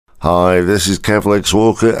Hi, this is Kev Lex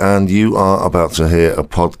Walker, and you are about to hear a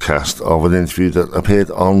podcast of an interview that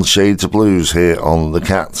appeared on Shades of Blues here on The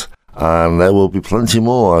Cat. And there will be plenty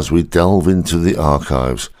more as we delve into the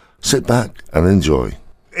archives. Sit back and enjoy.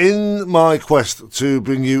 In my quest to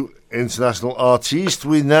bring you international artistes,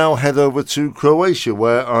 we now head over to Croatia,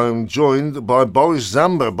 where I'm joined by Boris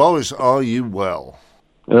Zamba. Boris, are you well?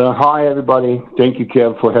 Hi, everybody. Thank you,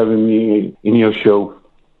 Kev, for having me in your show.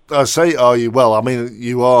 I say, are you well? I mean,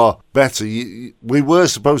 you are better. We were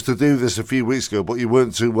supposed to do this a few weeks ago, but you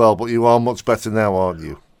weren't too well. But you are much better now, aren't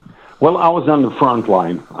you? Well, I was on the front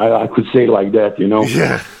line. I could say like that, you know.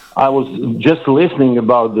 Yeah. I was just listening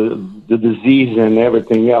about the disease and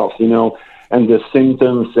everything else, you know, and the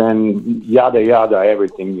symptoms and yada, yada,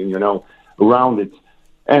 everything, you know, around it.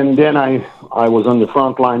 And then I was on the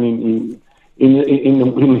front line in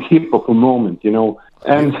the heat of a moment, you know.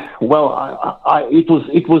 And well, it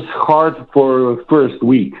was hard for first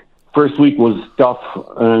week. First week was tough,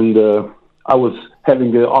 and I was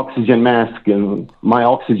having the oxygen mask, and my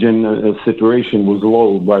oxygen saturation was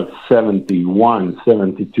low, about 71,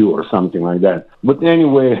 72, or something like that. But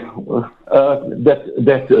anyway,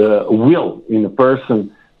 that will in a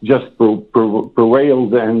person just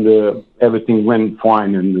prevailed, and everything went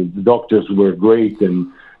fine, and the doctors were great,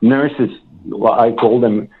 and nurses, I call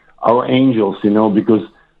them our angels, you know, because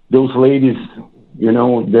those ladies, you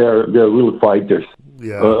know, they're real fighters.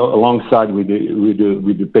 Yeah. Alongside with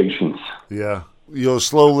the patients. Yeah. You're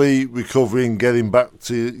slowly recovering, getting back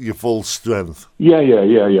to your full strength. Yeah. I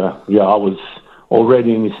was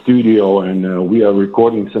already in the studio, and we are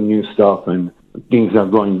recording some new stuff, and things are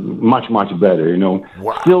going much better, you know.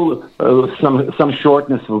 Wow. Still some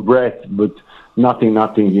shortness of breath, but nothing,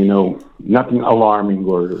 you know, nothing alarming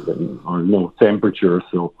or no temperature.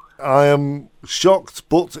 So I am shocked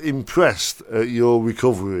but impressed at your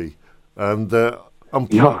recovery, and I'm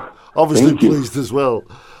obviously pleased as well.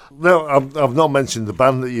 Now, I've not mentioned the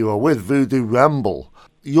band that you are with, Voodoo Ramble.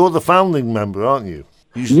 You're the founding member, aren't you?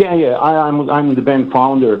 Yeah. I'm the band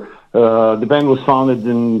founder. The band was founded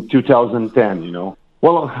in 2010. You know.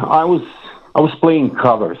 Well, I was playing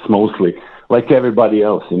covers mostly, like everybody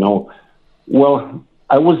else. You know. Well,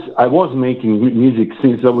 I was making music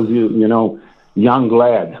since I was, you know, young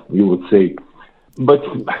lad, you would say. But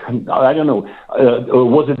I don't know.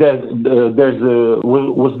 Was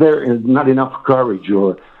there not enough courage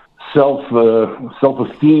or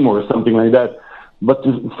self-esteem or something like that? But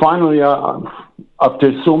finally,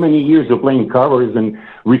 after so many years of playing covers and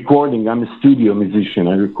recording, I'm a studio musician.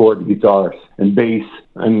 I record guitars and bass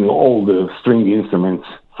and all the string instruments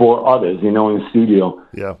for others, you know, in the studio.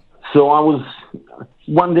 Yeah. So I was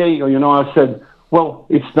one day, you know, I said, well,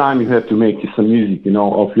 it's time you have to make some music, you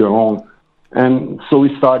know, of your own. And so we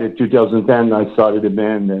started 2010. I started a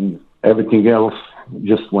band, and everything else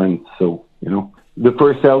just went. So, you know, the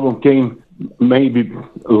first album came maybe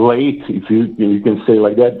late, if you can say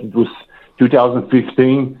like that. It was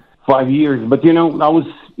 2015, 5 years. But you know, I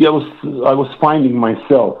was finding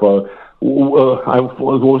myself. I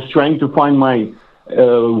was trying to find my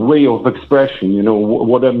way of expression. You know,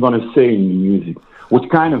 what I'm going to say in the music. What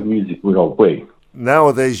kind of music will I play?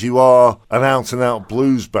 Nowadays, you are an out-and-out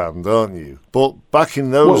blues band, aren't you? But back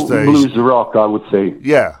in those days... Blues rock, I would say.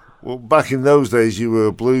 Yeah. Well, back in those days, you were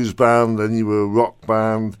a blues band, then you were a rock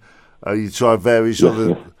band, you tried various other...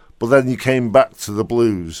 Yes. But then you came back to the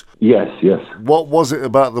blues. Yes. What was it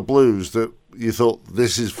about the blues that you thought,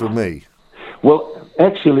 this is for me? Well,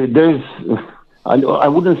 actually, there's... I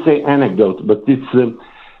wouldn't say anecdote, but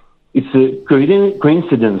it's a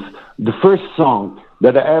coincidence. The first song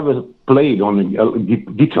that I ever played on the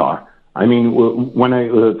guitar, I mean, when I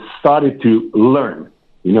started to learn,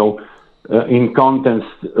 you know, in contest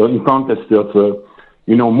of,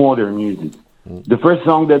 you know, modern music. The first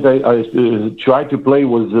song that I tried to play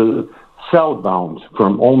was Southbound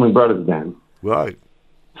from Allman Brothers Band. Right.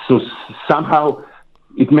 So somehow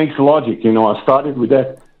it makes logic, you know. I started with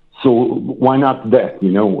that, so why not that, you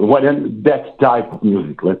know? That type of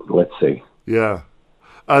music, let's say. Yeah.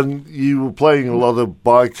 And you were playing a lot of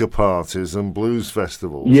biker parties and blues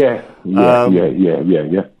festivals. Yeah.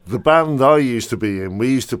 The band I used to be in, we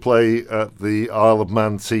used to play at the Isle of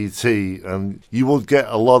Man TT, and you would get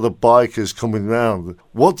a lot of bikers coming round.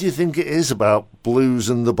 What do you think it is about blues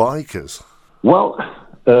and the bikers? Well,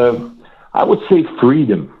 I would say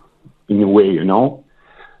freedom, in a way, you know.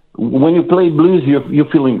 When you play blues, you're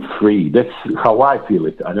feeling free. That's how I feel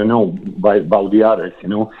it. I don't know about the others, you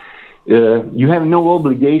know. You have no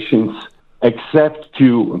obligations except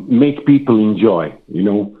to make people enjoy, you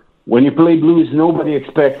know. When you play blues, nobody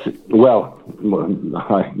expects, well,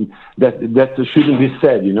 that shouldn't be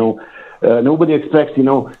said, you know. Nobody expects, you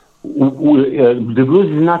know, the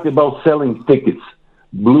blues is not about selling tickets.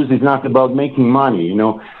 Blues is not about making money. You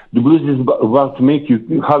know, the blues is about to make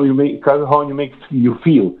you how you make you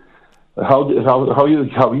feel, how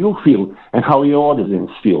you feel, and how your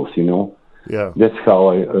audience feels. You know. Yeah. That's how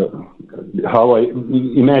I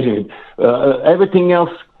imagine it. Everything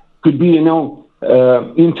else could be, you know,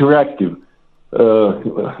 interactive.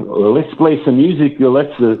 Let's play some music.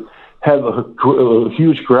 Let's have a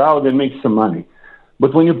huge crowd and make some money.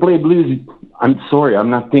 But when you play blues, I'm sorry, I'm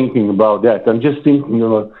not thinking about that. I'm just thinking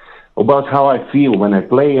about how I feel when I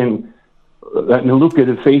play and look at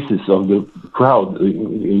the faces of the crowd,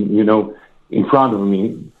 you know, in front of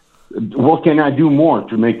me. What can I do more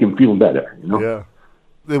to make him feel better? You know? Yeah.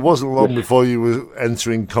 It wasn't long before you were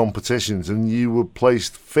entering competitions, and you were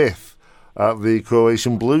placed 5th at the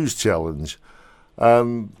Croatian Blues Challenge.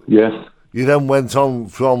 Yes. You then went on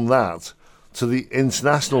from that to the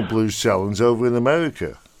International Blues Challenge over in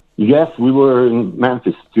America. Yes, we were in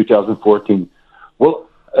Memphis, 2014. Well,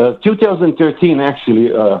 2013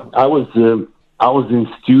 actually, I was in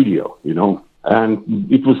studio, you know, and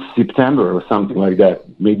it was September or something like that,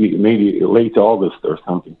 maybe late August or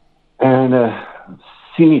something. And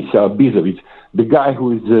Siniša Bizovic, the guy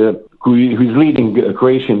who is leading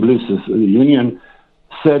Croatian Blues Union,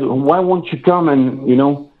 said, "Why won't you come and, you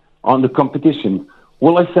know, on the competition?"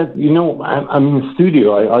 Well, I said, you know, I'm in the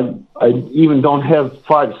studio. I even don't have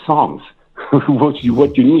 5 songs. what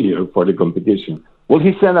you need here for the competition? Well,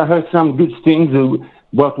 he said, I heard some good things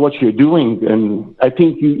about what you're doing, and I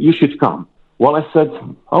think you should come. Well, I said,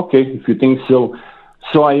 okay, if you think so.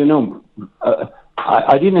 So I, you know,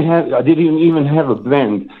 I didn't even have a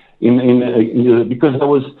band because I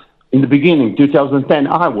was in the beginning, 2010,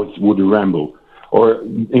 I was Woody Rambo, or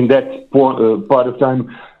in that part of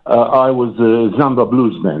time, I was a Zamba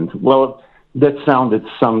Blues Band. Well, that sounded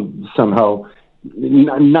somehow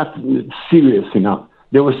not serious enough.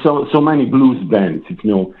 There were so many blues bands,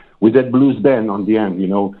 you know, with that blues band on the end, you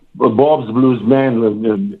know, Bob's Blues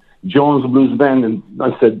Band, Jones Blues Band, and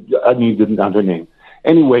I said I need another name.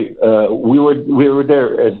 Anyway, we were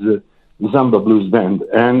there as the Zamba Blues Band,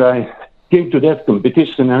 and I came to that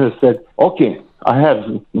competition and I said, okay, I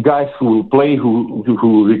have guys who will play,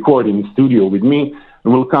 who record in the studio with me,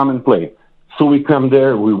 and will come and play. So we come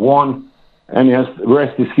there, we won, and yes, the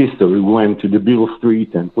rest is history. We went to the Beale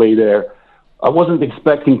Street and played there. I wasn't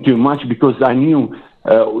expecting too much because I knew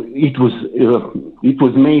it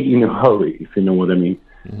was made in a hurry, if you know what I mean.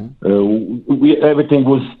 Mm-hmm. Everything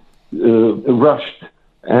was rushed,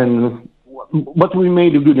 but we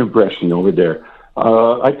made a good impression over there.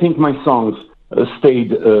 I think my songs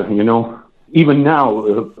stayed, you know. Even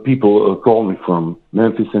now, people call me from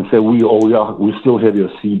Memphis and say, we still have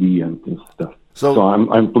your CD and stuff. So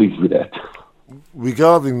I'm pleased with that.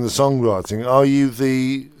 Regarding the songwriting, are you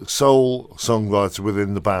the sole songwriter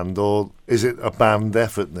within the band, or is it a band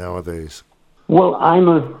effort nowadays? Well, I am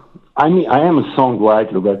a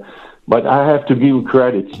songwriter, but I have to give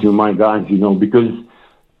credit to my guys, you know, because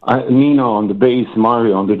Nino on the bass,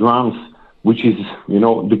 Mario on the drums, which is, you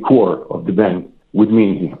know, the core of the band. With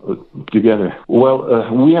me together.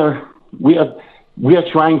 Well, we are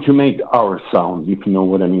trying to make our sound, if you know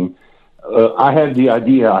what I mean. I have the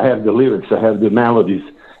idea, I have the lyrics, I have the melodies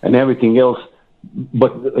and everything else,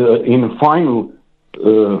 but in a final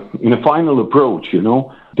approach, you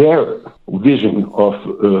know, their vision of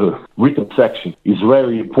rhythm section is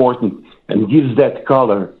very important and gives that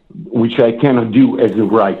color which I cannot do as a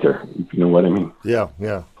writer, if you know what I mean. Yeah,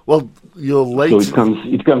 yeah. Well, so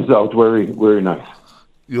it comes out very, very nice.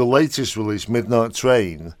 Your latest release, Midnight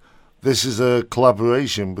Train, this is a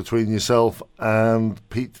collaboration between yourself and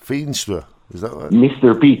Pete Veenstra. Is that right?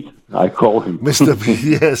 Mr. Pete, I call him. Mr. Pete,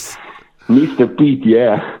 yes. Mr. Pete,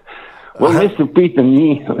 yeah. Well, Mr. Pete and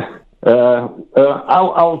me, I'll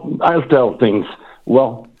tell things.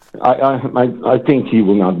 Well, I think he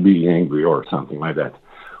will not be angry or something like that.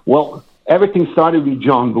 Well, everything started with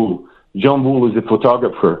John Bull. John Bull is a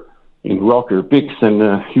photographer in Rocker Picks,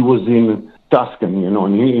 and he was in Tuscany, you know,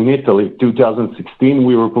 in Italy. 2016,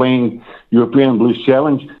 we were playing European Blues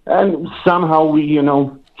Challenge, and somehow we, you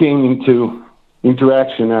know, came into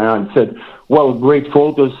interaction, and I said, well, great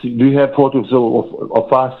photos. Do you have photos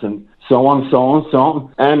of us? And so on.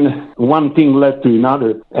 And one thing led to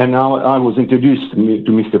another, and now I was introduced to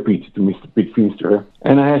Mr. Pete Veenstra.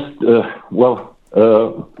 And I asked,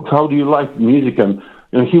 how do you like music? And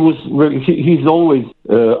he's always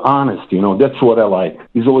honest, you know, that's what I like.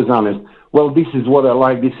 He's always honest. Well, this is what I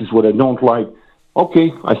like, this is what I don't like.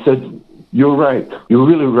 Okay, I said, you're right. You're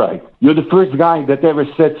really right. You're the first guy that ever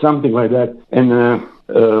said something like that and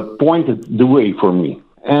pointed the way for me.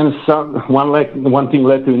 And one thing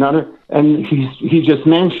led to another, and he just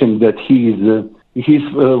mentioned that he's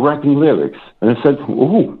writing lyrics. And I said,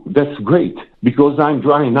 oh, that's great, because I'm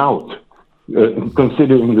drying out,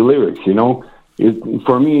 considering the lyrics, you know.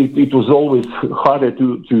 For me, it was always harder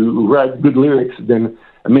to write good lyrics than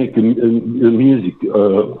make music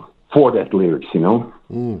for that lyrics, you know.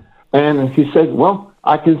 Mm. And he said, well,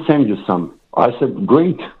 I can send you some. I said,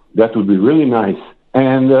 great, that would be really nice.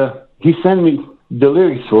 And he sent me the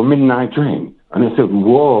lyrics for Midnight Train. And I said,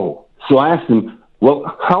 whoa. So I asked him,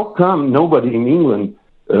 well, how come nobody in England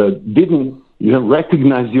didn't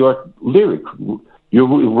recognize your lyric,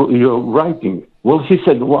 your writing? Well, he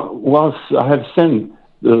said, well, I have sent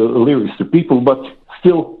lyrics to people, but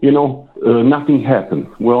still, nothing happened.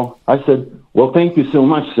 Well, I said, well, thank you so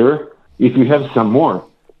much, sir. If you have some more,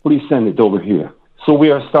 please send it over here. So we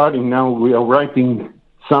are starting now. We are writing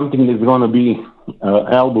something that's going to be an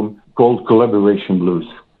album called Collaboration Blues.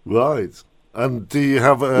 Right. And do you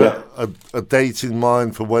have a date in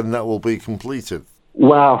mind for when that will be completed?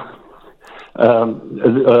 Well,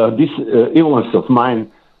 this illness of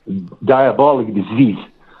mine, diabolic disease,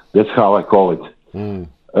 that's how I call it,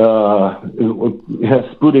 has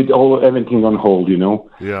put everything on hold,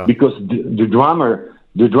 Yeah. Because the drummer,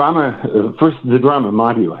 first the drummer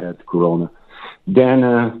Mario had corona, then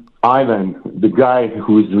Ivan, the guy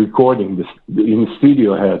who is recording this in the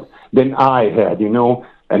studio, had, then I had,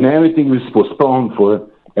 and everything was postponed for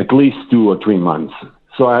at least 2 or 3 months.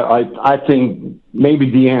 So I think maybe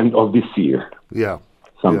the end of this year. Yeah.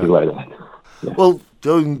 Something like that. Yeah. Well,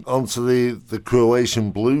 going on to the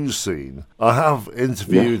Croatian blues scene, I have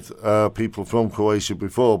interviewed people from Croatia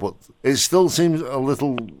before, but it still seems a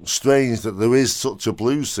little strange that there is such a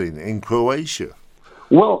blues scene in Croatia.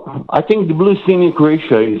 Well, I think the blues scene in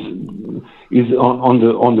Croatia is on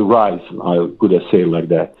the rise. Could I say it like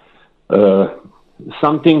that?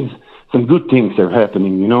 Some good things are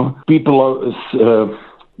happening. People,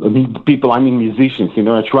 I mean musicians,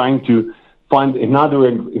 are trying to find another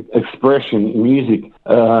expression in music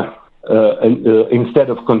instead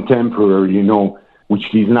of contemporary,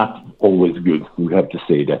 which is not always good. We have to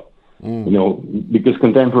say that, because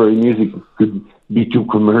contemporary music could be too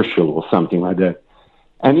commercial or something like that.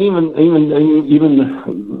 And even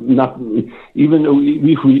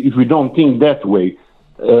if we don't think that way,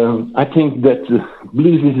 I think that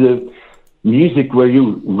blues is a music where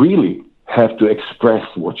you really have to express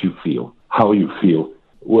what you feel, how you feel,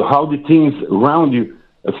 how the things around you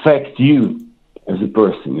affect you as a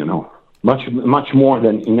person, much more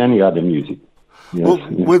than in any other music. Yes, well,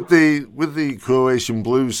 with the Croatian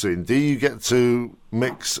blues scene, do you get to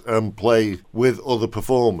mix and play with other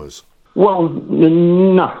performers? Well,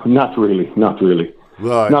 no, not really.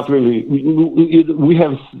 Right. Not really. We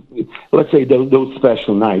have, let's say, those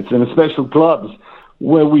special nights and special clubs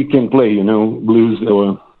where we can play, blues.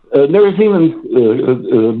 There is even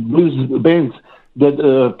blues bands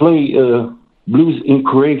that play blues in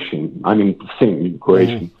Croatian. I mean, sing in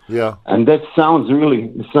Croatian. Yeah. And that sounds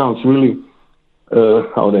really,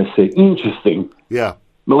 how do I say, interesting. Yeah.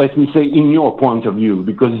 But let me say, in your point of view,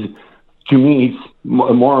 because to me it's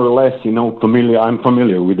more or less, familiar. I'm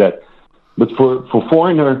familiar with that. But for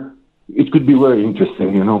foreigner, it could be very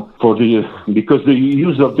interesting, because the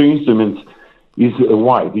use of the instruments is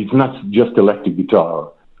wide. It's not just electric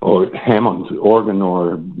guitar or Hammond organ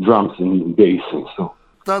or drums and bass and so.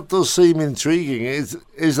 That does seem intriguing.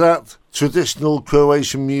 Is that traditional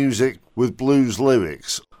Croatian music with blues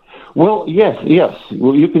lyrics? Well, yes.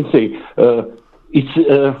 Well, you can say it's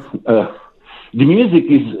the music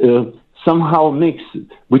is somehow mixed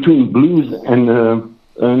between blues and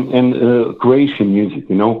Croatian music,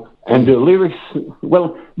 and the lyrics.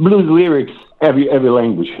 Well, blues lyrics. Every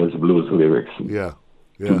language has blues lyrics. Yeah.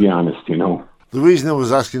 To be honest, The reason I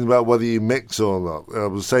was asking about whether you mix or not, I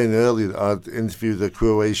was saying earlier that I'd interviewed a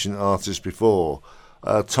Croatian artist before,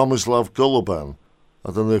 Tomislav Goluban.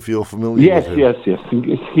 I don't know if you're familiar with him. Yes.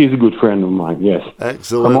 He's a good friend of mine, yes.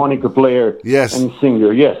 Excellent. Harmonica player and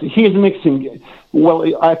singer, yes. He's mixing, well,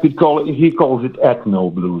 I could call it, he calls it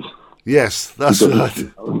ethno blues. Yes, that's right.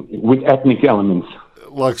 With ethnic elements.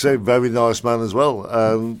 Like I say, very nice man as well.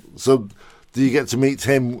 So do you get to meet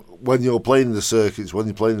him when you're playing the circuits, when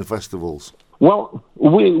you're playing the festivals? Well,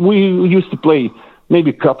 we used to play maybe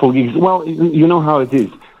a couple gigs. Well, you know how it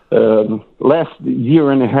is. Last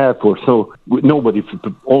year and a half or so,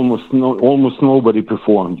 almost nobody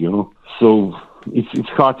performed. So it's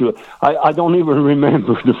hard to. I don't even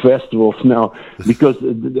remember the festivals now because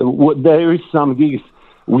there is some gigs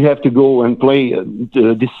we have to go and play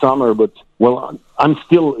this summer. But well, I'm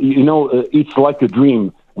still. It's like a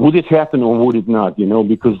dream. Would it happen or would it not?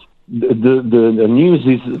 Because the news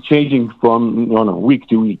is changing from week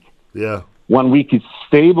to week. Yeah. 1 week it's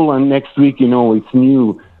stable, and next week, it's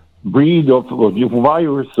new breed of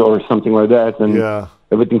virus or something like that, and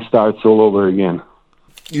everything starts all over again.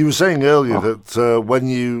 You were saying earlier that when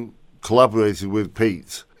you collaborated with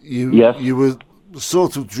Pete, you were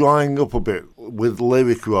sort of drying up a bit with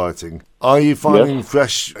lyric writing. Are you finding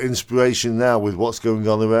fresh inspiration now with what's going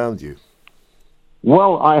on around you?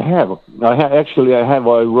 Well, I have.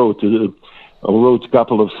 I wrote a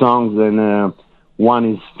couple of songs, and one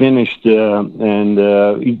is finished, and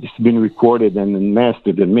it's been recorded and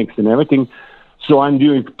mastered and mixed and everything. So I'm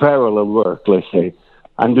doing parallel work, let's say.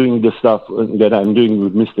 I'm doing the stuff that I'm doing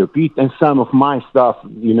with Mr. Pete, and some of my stuff,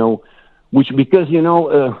 which because,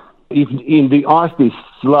 if in the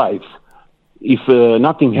artist's life, if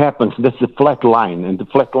nothing happens, that's a flat line, and the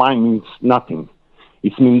flat line means nothing.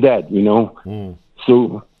 It means dead,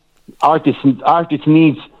 So artist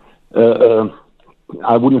needs,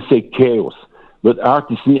 I wouldn't say chaos, but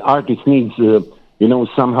artist needs,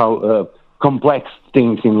 somehow complex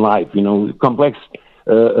things in life, complex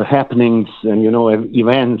happenings and,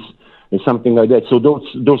 events and something like that. So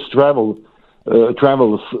those travels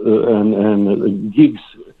and gigs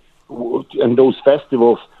and those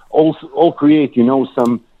festivals all create,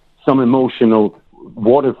 some emotional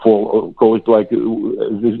waterfall, call it like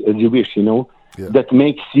as you wish, that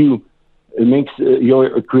makes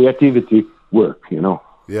your creativity work,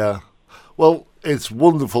 Yeah. Well, it's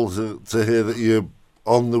wonderful to hear that you're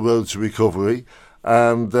on the road to recovery,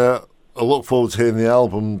 and I look forward to hearing the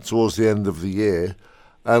album towards the end of the year,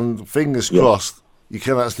 and fingers crossed you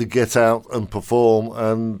can actually get out and perform,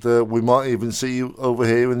 and we might even see you over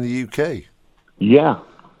here in the UK. Yeah,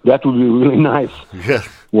 that would be really nice. Yeah.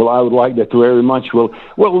 Well, I would like that very much. Well,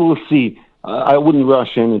 we'll see. I wouldn't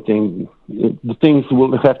rush anything. The things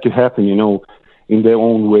will have to happen, in their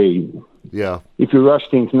own way. Yeah. If you rush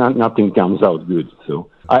things, nothing comes out good. So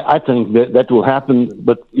I think that will happen,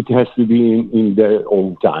 but it has to be in their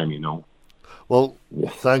own time, Well,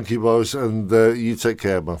 thank you, Boris, and you take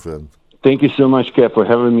care, my friend. Thank you so much, Kev, for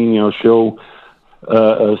having me in your show.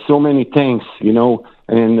 So many thanks,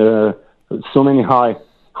 and so many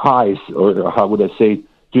highs, or how would I say,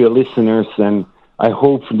 to your listeners. And I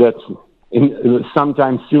hope that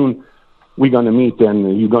sometime soon we're going to meet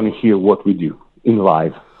and you're going to hear what we do in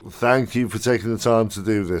live. Thank you for taking the time to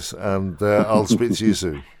do this, and I'll speak to you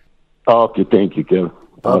soon. Okay, thank you, Kev.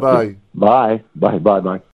 Bye-bye. Okay.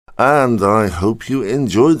 Bye. And I hope you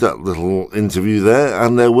enjoyed that little interview there,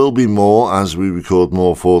 and there will be more as we record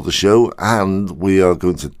more for the show, and we are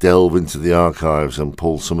going to delve into the archives and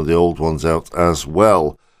pull some of the old ones out as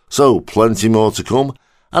well. So, plenty more to come,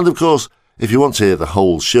 and of course, if you want to hear the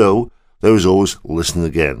whole show, there is always Listen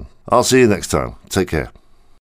Again. I'll see you next time. Take care.